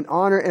and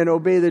honor and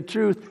obey the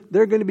truth,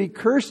 they're going to be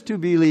cursed to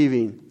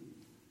believing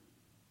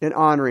and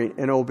honoring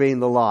and obeying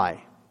the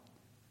lie.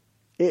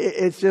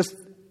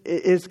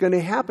 It's going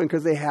to happen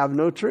because they have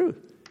no truth.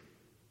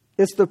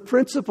 It's the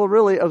principle,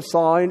 really, of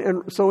sowing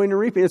and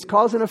reaping. It's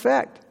cause and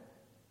effect.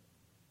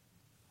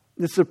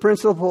 It's the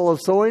principle of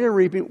sowing and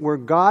reaping, where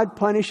God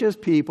punishes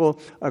people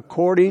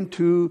according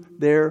to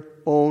their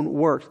own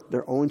works,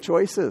 their own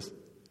choices.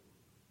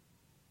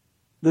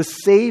 The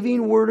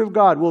saving Word of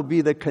God will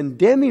be the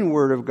condemning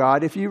Word of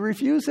God if you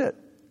refuse it.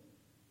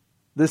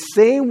 The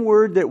same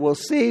Word that will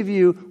save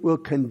you will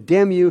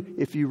condemn you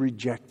if you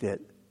reject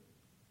it.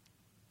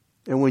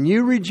 And when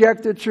you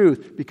reject the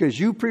truth because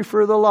you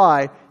prefer the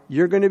lie,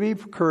 you're going to be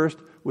cursed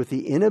with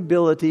the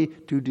inability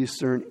to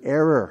discern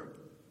error.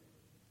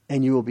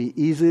 And you will be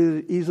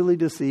easily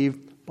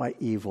deceived by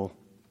evil.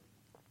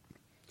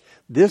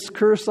 This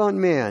curse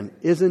on man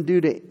isn't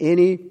due to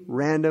any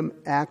random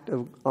act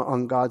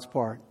on God's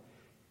part.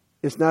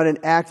 It's not an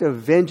act of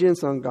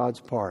vengeance on God's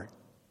part.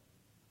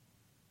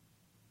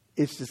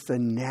 It's just a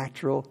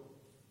natural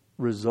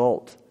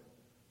result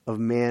of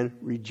man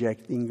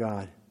rejecting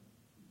God.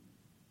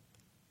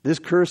 This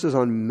curse is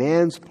on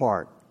man's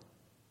part,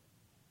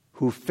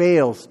 who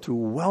fails to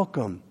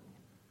welcome,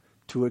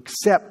 to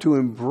accept, to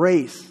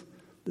embrace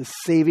the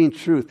saving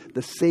truth,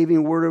 the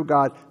saving Word of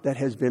God that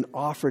has been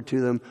offered to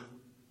them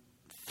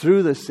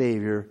through the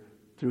Savior,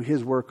 through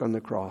His work on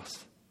the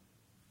cross.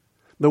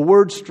 The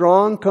word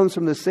strong comes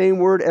from the same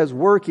word as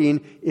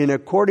working, in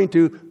according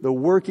to the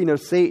working of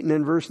Satan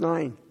in verse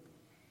 9.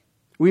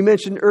 We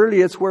mentioned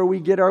earlier it's where we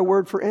get our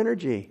word for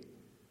energy.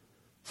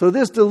 So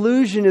this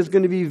delusion is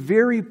going to be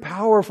very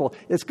powerful.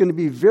 It's going to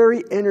be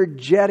very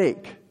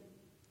energetic.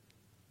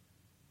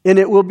 And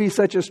it will be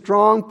such a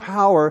strong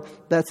power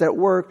that's at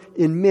work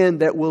in men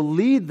that will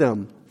lead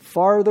them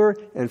farther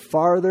and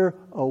farther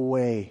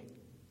away.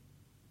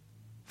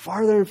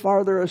 Farther and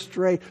farther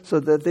astray, so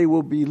that they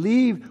will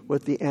believe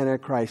what the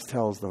Antichrist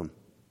tells them.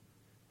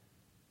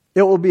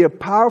 It will be a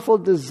powerful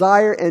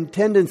desire and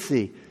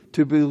tendency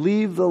to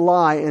believe the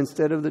lie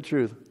instead of the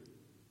truth.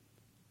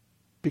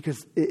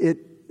 Because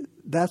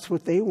that's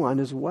what they want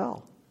as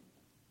well.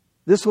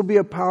 This will be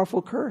a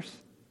powerful curse.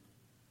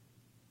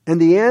 And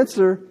the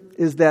answer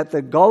is that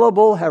the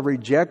gullible have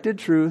rejected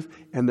truth,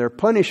 and their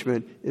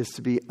punishment is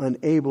to be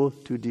unable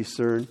to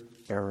discern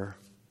error.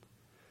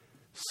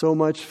 So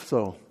much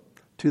so,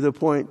 to the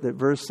point that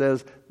verse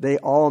says, they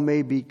all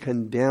may be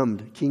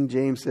condemned. King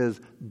James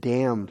says,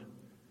 damned,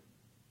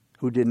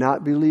 who did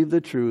not believe the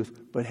truth,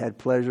 but had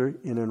pleasure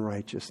in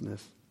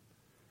unrighteousness.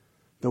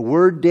 The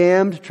word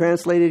damned,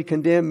 translated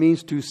condemned,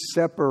 means to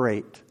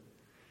separate.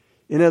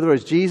 In other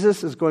words,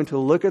 Jesus is going to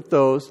look at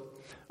those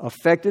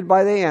affected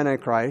by the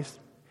Antichrist,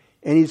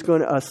 and He's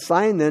going to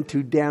assign them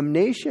to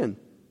damnation.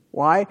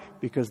 Why?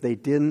 Because they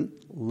didn't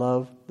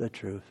love the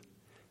truth.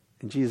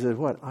 And Jesus said,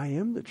 what? I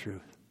am the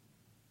truth.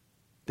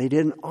 They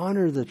didn't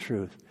honor the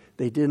truth.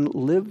 They didn't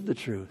live the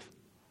truth.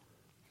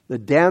 The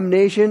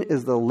damnation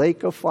is the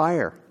lake of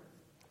fire,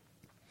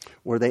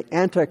 where the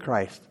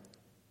Antichrist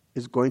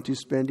is going to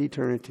spend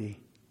eternity.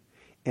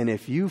 And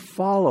if you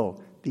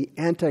follow the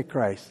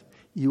Antichrist,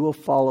 you will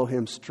follow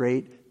him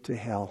straight to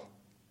hell.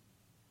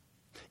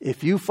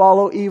 If you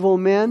follow evil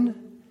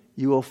men,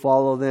 you will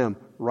follow them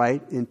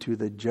right into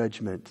the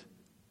judgment,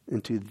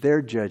 into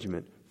their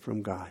judgment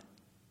from God.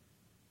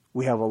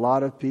 We have a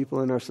lot of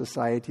people in our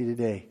society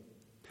today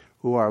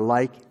who are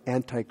like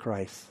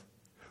Antichrist,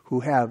 who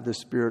have the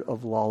spirit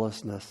of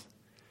lawlessness.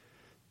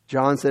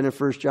 John said in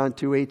 1 John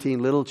 2:18,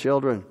 little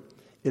children,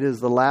 it is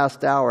the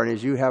last hour, and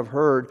as you have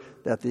heard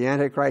that the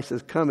Antichrist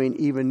is coming,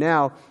 even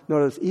now,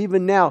 notice,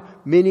 even now,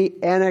 many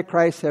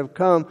Antichrists have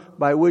come,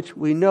 by which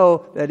we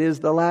know that is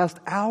the last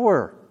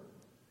hour.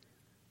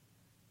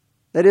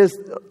 That is,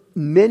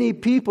 many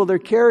people, their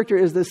character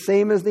is the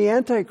same as the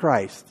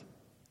Antichrist.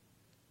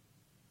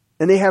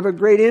 And they have a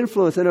great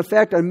influence and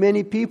effect on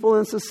many people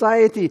in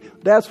society.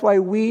 That's why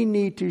we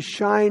need to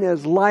shine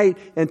as light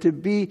and to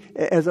be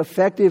as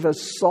effective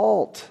as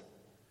salt.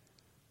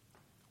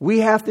 We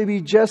have to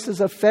be just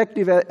as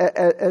effective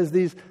as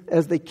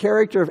the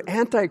character of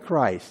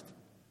Antichrist.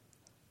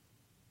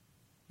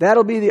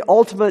 That'll be the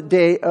ultimate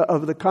day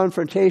of the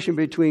confrontation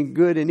between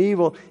good and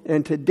evil.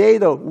 And today,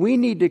 though, we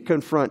need to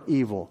confront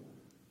evil.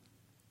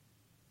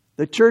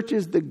 The church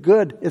is the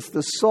good. It's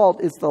the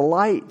salt. It's the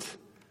light.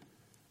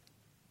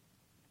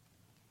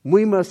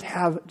 We must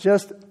have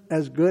just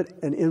as good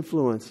an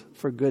influence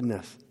for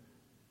goodness.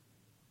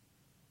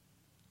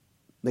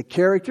 The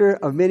character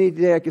of many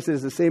today, like I said,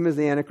 is the same as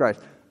the Antichrist.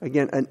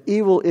 Again, an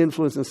evil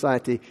influence in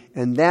society,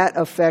 and that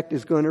effect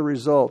is going to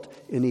result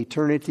in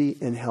eternity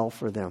in hell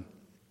for them.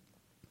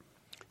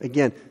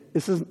 Again,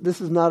 this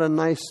is not a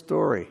nice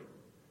story.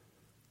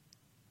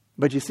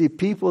 But you see,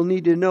 people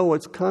need to know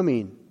what's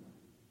coming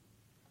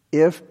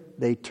if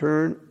they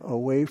turn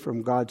away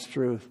from God's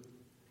truth.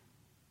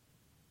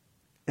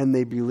 And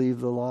they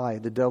believe the lie,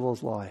 the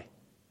devil's lie.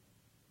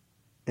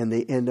 And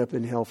they end up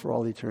in hell for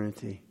all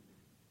eternity.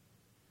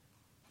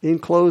 In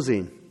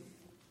closing,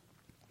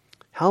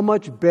 how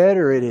much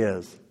better it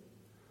is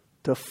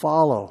to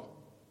follow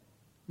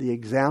the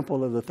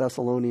example of the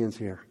Thessalonians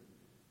here.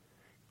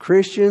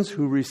 Christians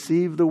who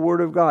receive the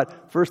Word of God.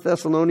 1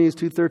 Thessalonians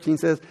 2:13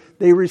 says,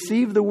 they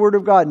receive the Word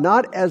of God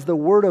not as the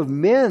word of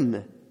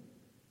men,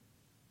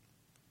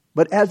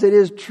 but as it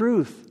is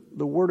truth,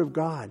 the Word of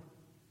God.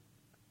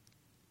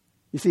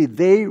 You see,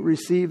 they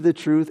received the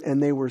truth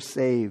and they were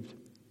saved.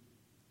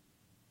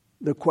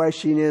 The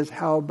question is,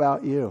 how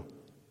about you?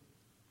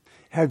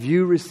 Have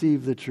you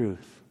received the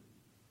truth?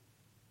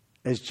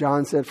 As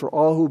John said, for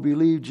all who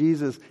believed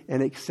Jesus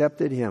and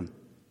accepted Him,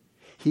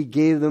 He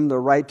gave them the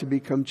right to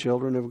become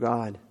children of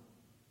God.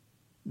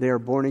 They are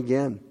born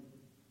again.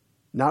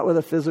 Not with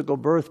a physical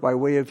birth by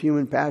way of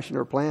human passion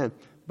or plan,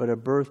 but a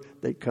birth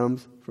that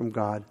comes from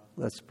God.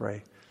 Let's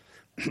pray.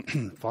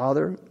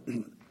 Father,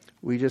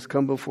 we just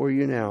come before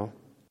you now.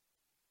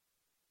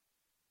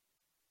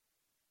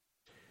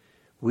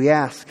 We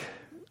ask,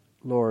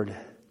 Lord,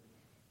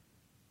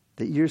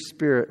 that your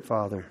Spirit,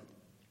 Father,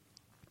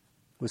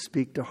 will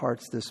speak to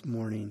hearts this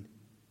morning.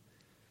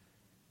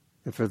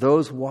 And for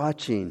those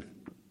watching,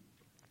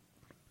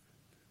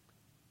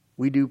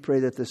 we do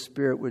pray that the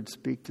Spirit would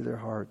speak to their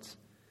hearts.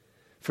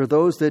 For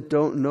those that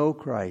don't know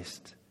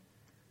Christ,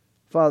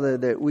 Father,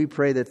 that we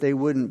pray that they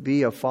wouldn't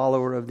be a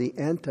follower of the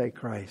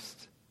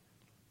Antichrist,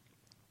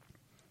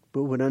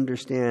 but would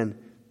understand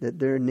that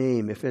their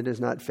name, if it is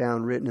not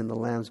found written in the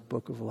Lamb's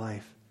book of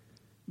life,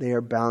 they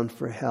are bound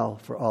for hell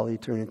for all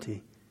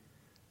eternity.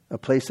 A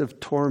place of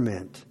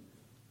torment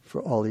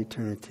for all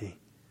eternity.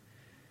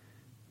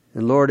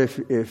 And Lord,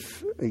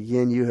 if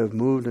again you have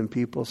moved in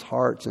people's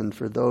hearts, and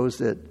for those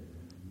that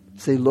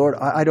say, Lord,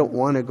 I don't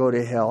want to go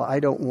to hell.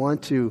 I don't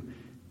want to,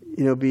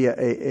 be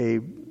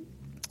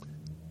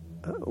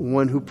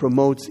one who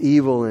promotes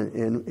evil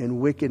and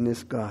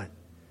wickedness, God.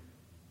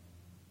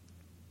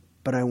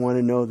 But I want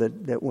to know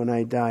that when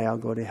I die, I'll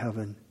go to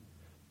heaven.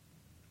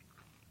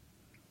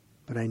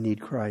 But I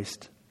need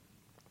Christ.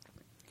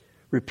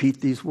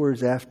 Repeat these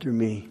words after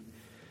me.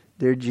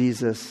 Dear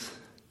Jesus,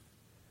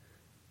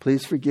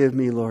 please forgive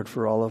me, Lord,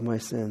 for all of my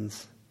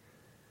sins.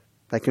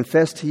 I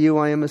confess to you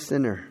I am a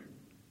sinner.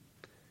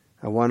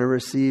 I want to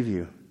receive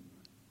you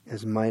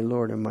as my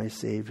Lord and my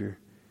Savior.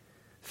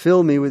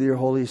 Fill me with your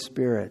Holy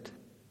Spirit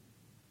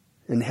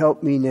and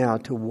help me now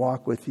to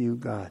walk with you,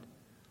 God,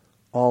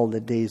 all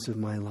the days of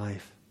my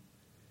life.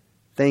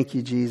 Thank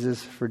you,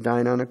 Jesus, for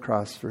dying on a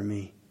cross for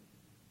me.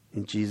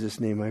 In Jesus'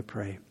 name I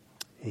pray.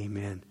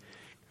 Amen.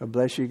 God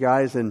bless you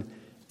guys. And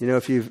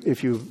if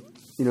you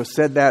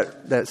said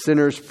that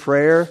sinner's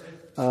prayer,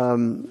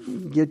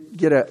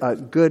 get a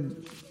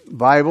good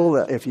Bible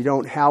if you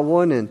don't have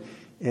one,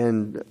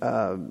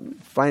 and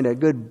find a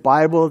good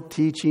Bible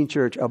teaching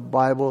church,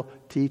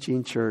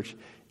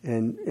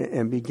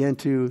 and begin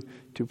to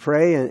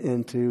pray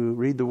and to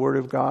read the Word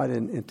of God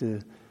and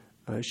to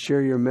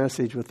share your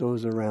message with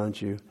those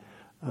around you.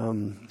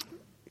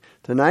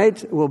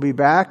 Tonight we'll be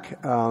back,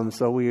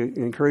 so we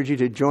encourage you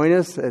to join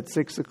us at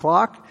 6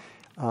 o'clock.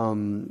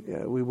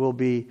 We will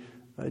be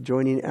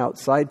joining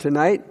outside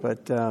tonight,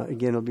 but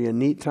again, it'll be a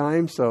neat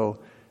time, so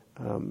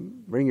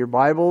bring your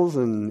Bibles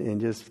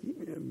and just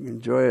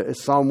enjoy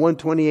Psalm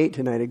 128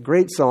 tonight, a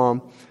great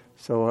psalm.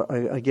 So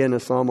again, a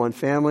psalm on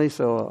family,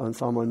 so a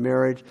psalm on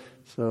marriage,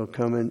 so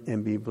come in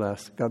and be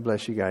blessed. God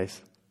bless you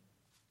guys.